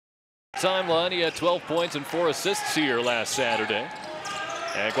timeline. He had 12 points and 4 assists here last Saturday.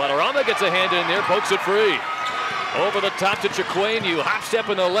 And Guadarrama gets a hand in there, pokes it free. Over the top to Chiquainu, hop step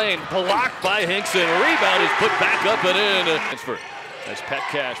in the lane, blocked by Hinkson. Rebound is put back up and in. As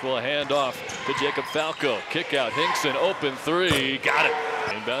Petcash will hand off to Jacob Falco. Kick out, Hinkson, open three, got it.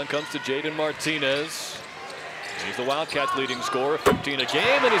 Inbound comes to Jaden Martinez. He's the Wildcats' leading scorer, 15 a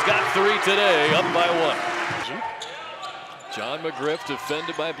game, and he's got 3 today, up by 1. John McGriff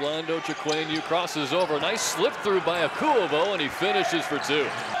defended by Blondo. Chiquainu crosses over. Nice slip through by Akuovo, and he finishes for 2.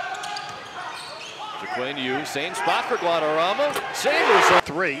 Chiquainu, same spot for Guadarrama. Sabres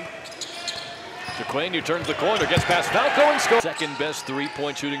 3. Chiquainu turns the corner, gets past Falco and scores. Second best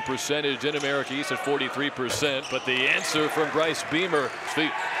three-point shooting percentage in America East at 43%, but the answer from Bryce Beamer.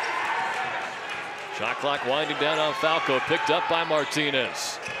 Feet. Shot clock winding down on Falco, picked up by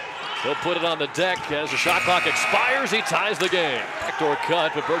Martinez. He'll put it on the deck as the shot clock expires. He ties the game. Backdoor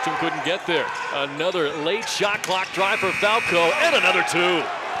cut, but Bertram couldn't get there. Another late shot clock drive for Falco, and another 2.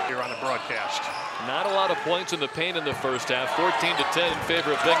 Here on the broadcast. Not a lot of points in the paint in the first half. 14-10 in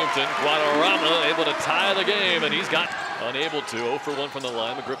favor of Binghamton. Guadarrama able to tie the game, and he's got unable to. 0 for 1 from the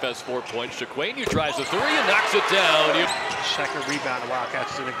line. McGriff has 4 points. Chiquainu tries a 3 and knocks it down. Second rebound, the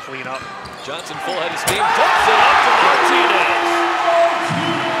Wildcats didn't clean up. Johnson full head of steam, dumps it up to Martinez.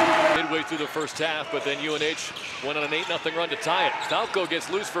 Midway through the first half, but then UNH went on an 8-0 run to tie it. Falco gets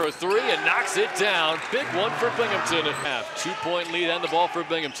loose for a 3 and knocks it down. Big one for Binghamton at half. 2-point lead on the ball for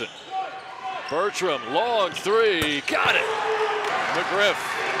Binghamton. Bertram, long 3, got it. McGriff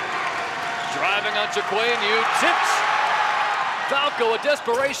driving on Chiquainu, tips. Falco, a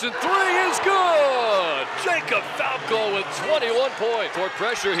desperation 3 is good. Jacob Falco with 21 points. Court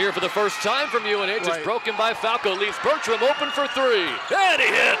pressure here for the first time from UNH. It's broken by Falco, leaves Bertram open for 3, and he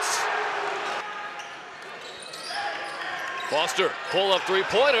hits. Foster, pull up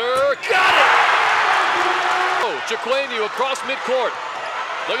 3-pointer, got it. Oh, Chiquainu across midcourt.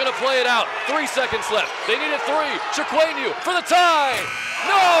 They're going to play it out. 3 seconds left. They need a 3. Chiquainu for the tie.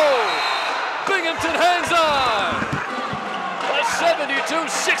 No! Binghamton hangs on. A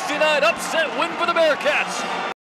 72-69 upset win for the Bearcats.